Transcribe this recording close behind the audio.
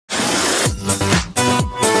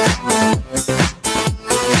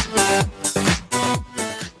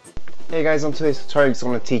Hey guys, on today's tutorial I'm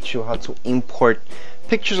going to teach you how to import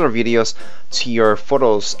pictures or videos to your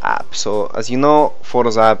Photos app. So as you know,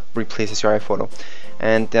 Photos app replaces your iPhoto,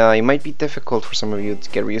 and it might be difficult for some of you to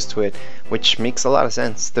get used to it, which makes a lot of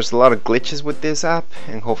sense. There's a lot of glitches with this app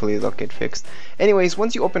and hopefully they'll get fixed. Anyways,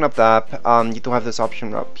 once you open up the app, you do have this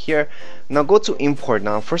option up here. Now go to import.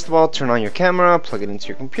 Now first of all, turn on your camera, plug it into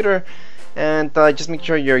your computer, and just make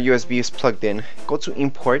sure your USB is plugged in. Go to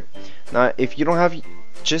import. Now if you don't have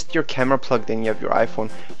just your camera plugged in, you have your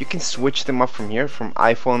iPhone, you can switch them up from here, from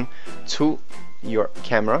iPhone to your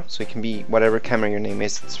camera. So it can be whatever camera your name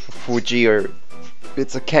is. It's Fuji or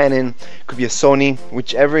it's a Canon, could be a Sony,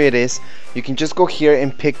 whichever it is. You can just go here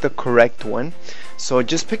and pick the correct one. So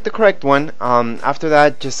just pick the correct one. After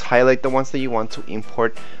that, just highlight the ones that you want to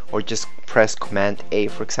import, or just press Command A,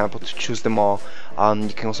 for example, to choose them all.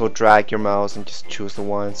 You can also drag your mouse and just choose the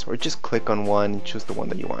ones, or just click on one and choose the one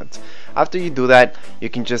that you want. After you do that, you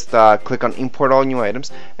can just click on import all new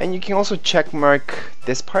items, and you can also check mark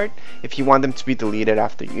this part if you want them to be deleted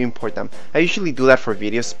after you import them. I usually do that for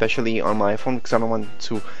videos, especially on my iPhone, because I don't want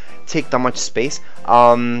to take that much space.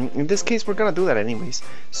 In this case, we're gonna do that anyways,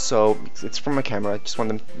 so it's from my camera. I just want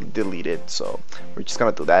them deleted, so we're just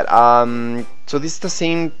gonna do that. So this is the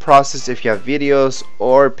same process if you have videos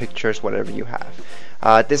or pictures, whatever you have.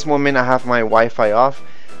 At this moment I have my Wi-Fi off.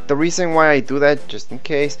 The reason why I do that, just in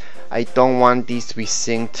case, I don't want these to be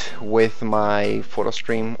synced with my photo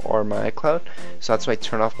stream or my iCloud, so that's why I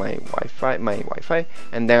turn off my Wi-Fi,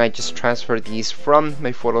 and then I just transfer these from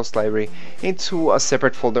my photos library into a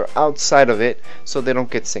separate folder outside of it, so they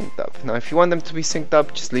don't get synced up. Now if you want them to be synced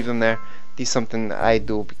up, just leave them there. This is something that I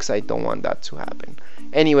do because I don't want that to happen.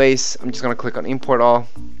 Anyways, I'm just gonna click on import all,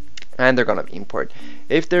 and they're gonna import.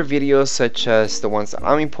 If they're videos such as the ones that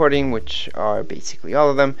I'm importing, which are basically all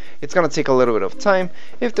of them, it's gonna take a little bit of time.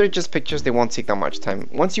 If they're just pictures, they won't take that much time.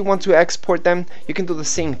 Once you want to export them, you can do the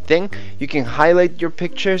same thing. You can highlight your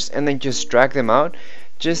pictures and then just drag them out.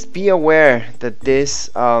 Just be aware that this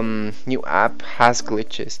new app has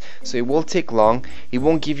glitches, so it will take long. It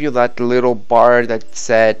won't give you that little bar that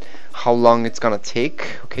said how long it's gonna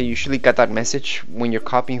take. Okay, you usually get that message when you're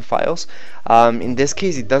copying files. In this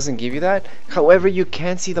case, it doesn't give you that. However, you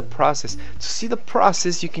can see the process. To see the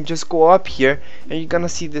process, you can just go up here and you're gonna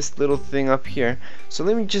see this little thing up here. So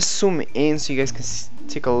let me just zoom in so you guys can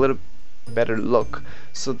take a little better look.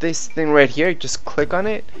 So this thing right here, just click on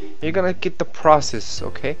it, you're gonna get the process.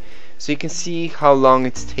 Okay, so you can see how long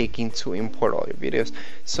it's taking to import all your videos.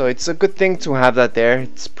 So it's a good thing to have that there.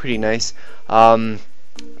 It's pretty nice.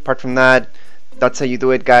 Apart from that, that's how you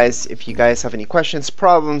do it, guys. If you guys have any questions,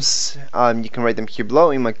 problems, you can write them here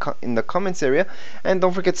below in the comments area, and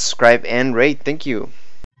don't forget to subscribe and rate. Thank you.